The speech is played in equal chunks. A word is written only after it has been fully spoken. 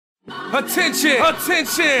Attention,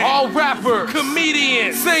 attention, all rappers,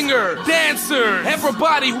 comedians, singers, dancers,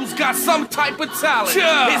 everybody who's got some type of talent.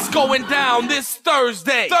 It's going down this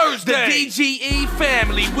Thursday. The DGE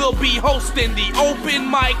family will be hosting the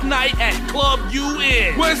open mic night at Club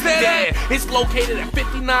UN. Where's that at? It's located at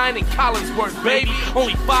 59 in Collingsworth, baby.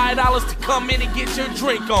 Only $5 to come in and get your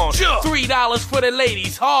drink on. $3 for the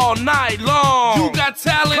ladies all night long. You got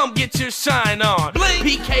talent? Come get your shine on.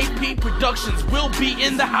 PKP Productions will be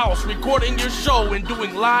in the house recording your show and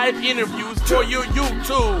doing live interviews for your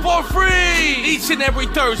YouTube for free. Each and every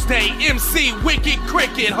Thursday, MC Wicked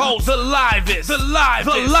Cricket hosts the livest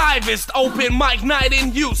open mic night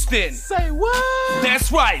in Houston. Say what?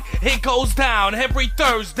 That's right. It goes down every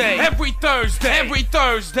Thursday. Every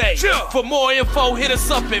Thursday. For more info, hit us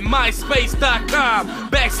up at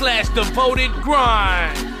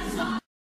myspace.com/devotedgrind.